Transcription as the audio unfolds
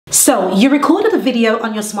So you recorded a video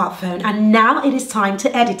on your smartphone and now it is time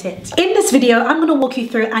to edit it. In this video, I'm going to walk you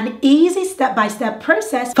through an easy step-by-step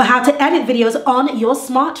process for how to edit videos on your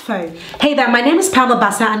smartphone. Hey there, my name is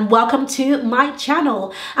Obasa and welcome to my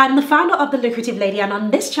channel. I'm the founder of The Lucrative Lady, and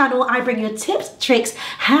on this channel, I bring you tips, tricks,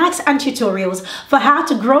 hacks and tutorials for how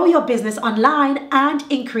to grow your business online and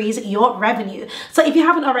increase your revenue. So if you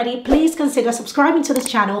haven't already, please consider subscribing to this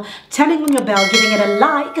channel, turning on your bell, giving it a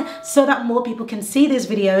like so that more people can see these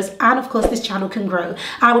videos and of course this channel can grow.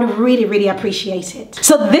 I would really appreciate it.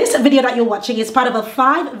 So this video that you're watching is part of a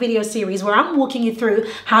 5-video series where I'm walking you through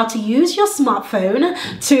how to use your smartphone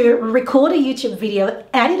to record a YouTube video,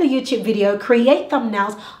 edit a YouTube video, create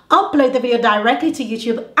thumbnails, upload the video directly to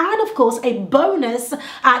YouTube, and of course a bonus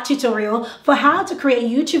tutorial for how to create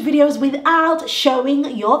YouTube videos without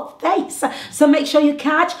showing your face. So make sure you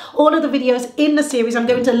catch all of the videos in the series. I'm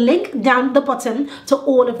going to link down the bottom to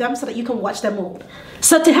all of them so that you can watch them all.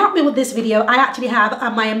 So to help me with this video, I actually have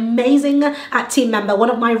my amazing team member, one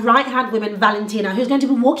of my right-hand women, Valentina, who's going to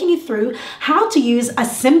be walking you through how to use a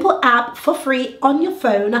simple app for free on your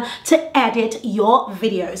phone to edit your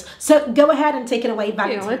videos. So go ahead and take it away,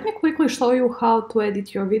 Valentina. Let me quickly show you how to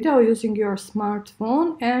edit your video using your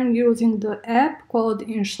smartphone and using the app called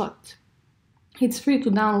InShot. It's free to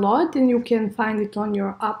download and you can find it on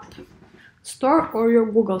your App Store or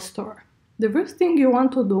your Google Store. The first thing you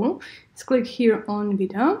want to do is click here on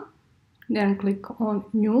Video, then click on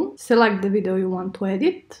New, select the video you want to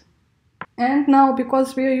edit. And now,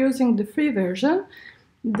 because we are using the free version,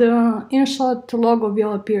 the InShot logo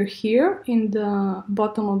will appear here in the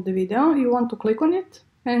bottom of the video. You want to click on it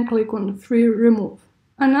and click on Free Remove.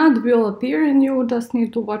 An ad will appear and you just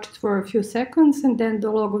need to watch it for a few seconds and then the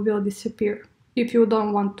logo will disappear if you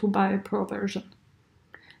don't want to buy a pro version.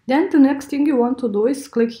 Then the next thing you want to do is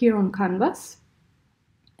click here on Canvas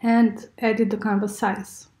and edit the canvas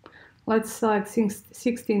size. Let's select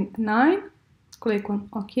 16:9, click on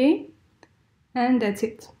OK, and that's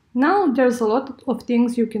it. Now there's a lot of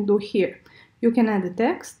things you can do here. You can add a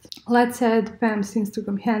text. Let's add Pam's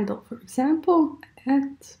Instagram handle, for example,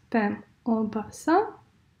 @Pam Obasa.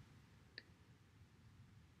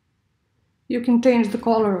 You can change the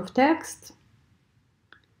color of text.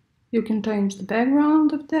 You can change the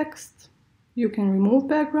background of text. You can remove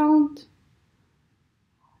background.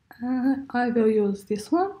 I will use this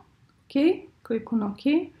one. OK, click on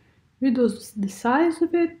OK. Reduce the size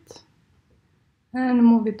of it and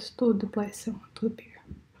move it to the place I want to appear.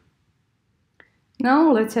 Now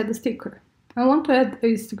let's add a sticker. I want to add an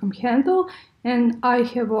Instagram handle and I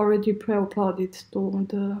have already pre-uploaded to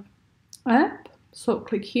the app. So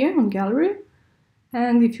click here on Gallery.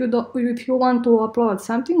 And if you want to upload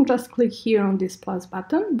something, just click here on this plus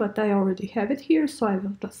button, but I already have it here, so I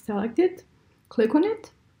will just select it, click on it,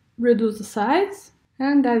 reduce the size,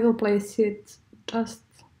 and I will place it just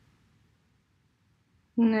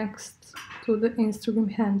next to the Instagram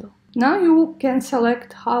handle. Now you can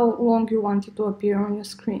select how long you want it to appear on your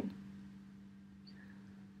screen.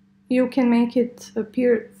 You can make it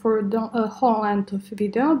appear for the whole length of the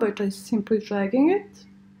video by just simply dragging it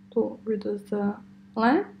to reduce the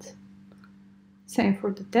length. Same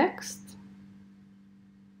for the text.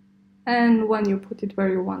 And when you put it where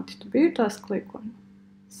you want it to be, just click on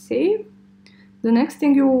Save. The next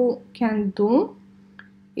thing you can do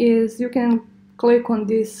is you can click on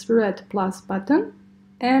this red plus button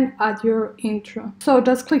and add your intro. So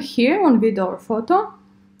just click here on Video or Photo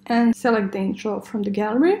and select the intro from the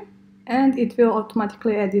gallery and it will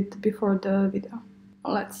automatically edit before the video.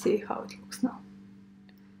 Let's see how it looks now.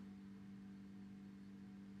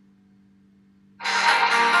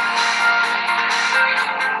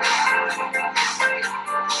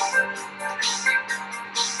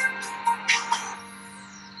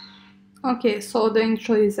 Okay, so the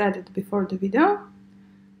intro is added before the video.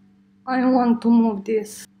 I want to move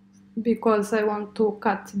this because I want to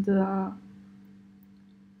cut the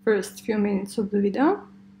first few minutes of the video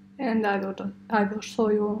and I will show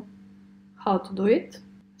you how to do it.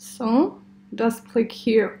 So just click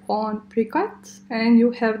here on Precut and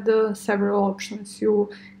you have the several options. You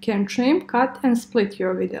can trim, cut and split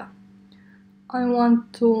your video. I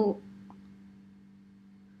want to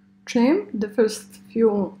trim the first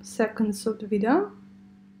few seconds of the video.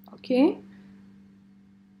 Okay,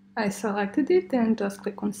 I selected it and just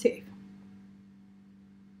click on Save.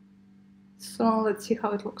 So let's see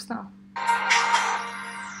how it looks now.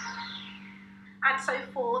 And so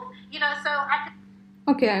forth, you know, so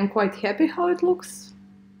Okay, I'm quite happy how it looks.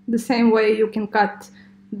 The same way you can cut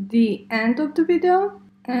the end of the video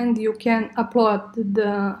and you can upload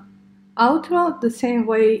the outro the same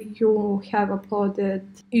way you have uploaded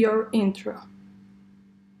your intro.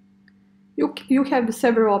 You have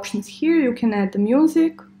several options here. You can add the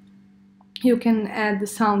music, you can add the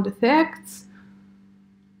sound effects,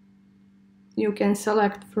 you can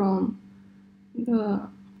select from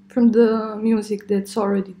the music that's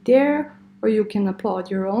already there, or you can upload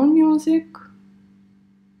your own music.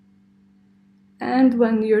 And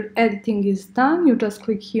when your editing is done, you just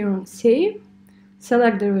click here on save,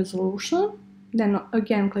 select the resolution, then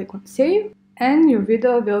again click on save, and your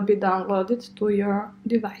video will be downloaded to your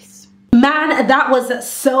device. Man, that was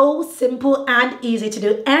so simple and easy to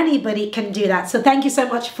do. Anybody can do that. So thank you so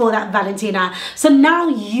much for that, Valentina. So now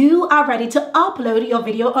you are ready to upload your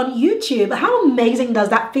video on YouTube. How amazing does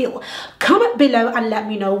that feel? Comment below and let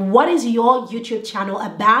me know, what is your YouTube channel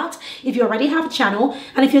about? If you already have a channel,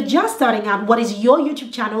 and if you're just starting out, what is your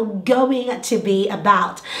YouTube channel going to be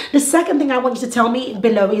about? The second thing I want you to tell me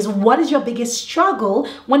below is, what is your biggest struggle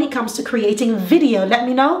when it comes to creating video? Let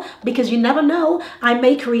me know, because you never know, I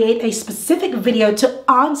may create a specific video to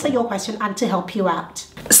answer your question and to help you out.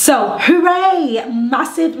 So hooray,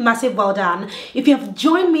 massive well done. If you have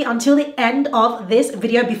joined me until the end of this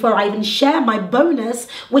video, before I even share my bonus,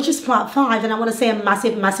 which is part 5, and I want to say a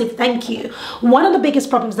massive thank you. One of the biggest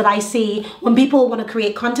problems that I see when people want to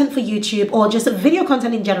create content for YouTube or just video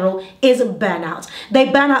content in general is burnout. They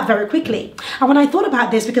burn out very quickly. And when I thought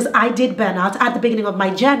about this, because I did burn out at the beginning of my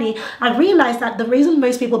journey, I realized that the reason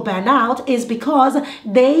most people burn out is because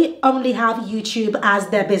they only have YouTube as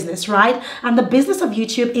their business, right? And the business of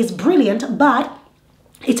YouTube is brilliant, but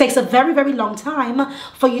it takes a very long time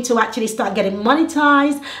for you to actually start getting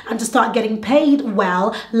monetized and to start getting paid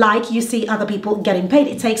well, like you see other people getting paid.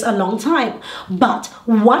 It takes a long time. But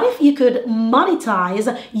what if you could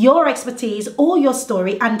monetize your expertise or your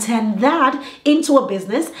story and turn that into a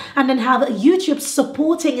business, and then have YouTube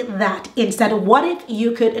supporting that instead? What if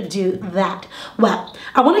you could do that? Well,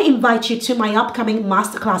 I want to invite you to my upcoming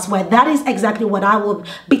masterclass, where that is exactly what I will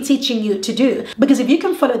be teaching you to do. Because if you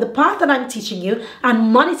can follow the path that I'm teaching you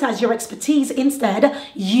and monetize your expertise instead,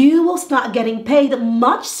 you will start getting paid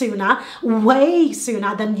much sooner, way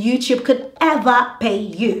sooner than YouTube could ever pay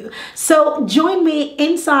you. So join me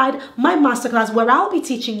inside my masterclass, where I'll be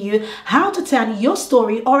teaching you how to turn your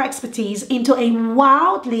story or expertise into a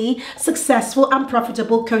wildly successful and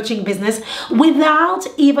profitable coaching business without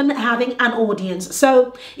even having an audience.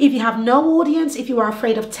 So if you have no audience, if you are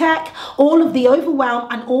afraid of tech, all of the overwhelm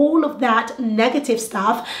and all of that negative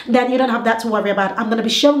stuff, then you don't have that to worry about. I'm going to be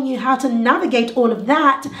showing you how to navigate all of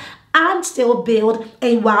that and still build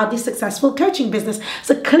a wildly successful coaching business.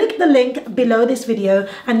 So click the link below this video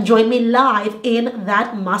and join me live in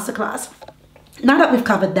that masterclass. Now that we've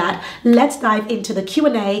covered that, let's dive into the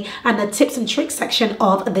Q&A and the tips and tricks section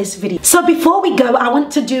of this video. So before we go, I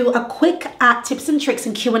want to do a quick tips and tricks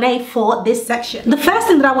and Q&A for this section. The first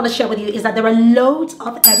thing that I want to share with you is that there are loads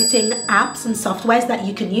of editing apps and softwares that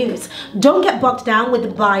you can use. Don't get bogged down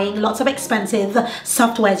with buying lots of expensive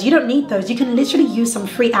softwares. You don't need those. You can literally use some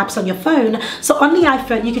free apps on your phone. So on the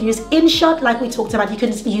iPhone, you can use InShot, like we talked about. You can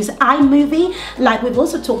use iMovie, like we've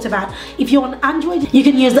also talked about. If you're on Android, you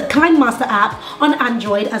can use the KindMaster app on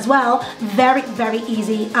Android as well. Very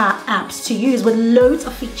easy apps to use with loads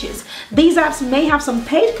of features. These apps may have some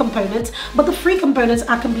paid components, but the free components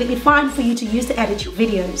are completely fine for you to use to edit your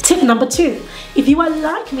videos. Tip number 2, if you are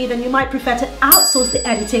like me, then you might prefer to outsource the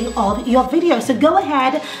editing of your videos. So go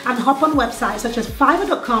ahead and hop on websites such as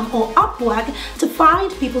Fiverr.com or Upwork to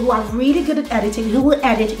find people who are really good at editing, who will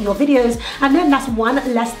edit your videos, and then that's one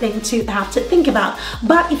less thing to have to think about.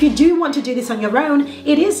 But if you do want to do this on your own,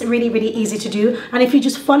 it is really easy to do. And if you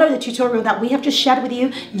just follow the tutorial that we have just shared with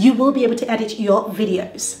you, you will be able to edit your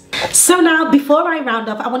videos. So now, before I round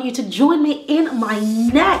up, I want you to join me in my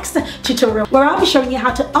next tutorial, where I'll be showing you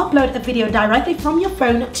how to upload a video directly from your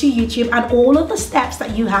phone to YouTube and all of the steps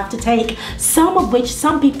that you have to take, some of which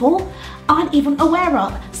some people aren't even aware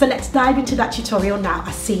of. So let's dive into that tutorial now.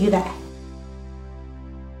 I'll see you there.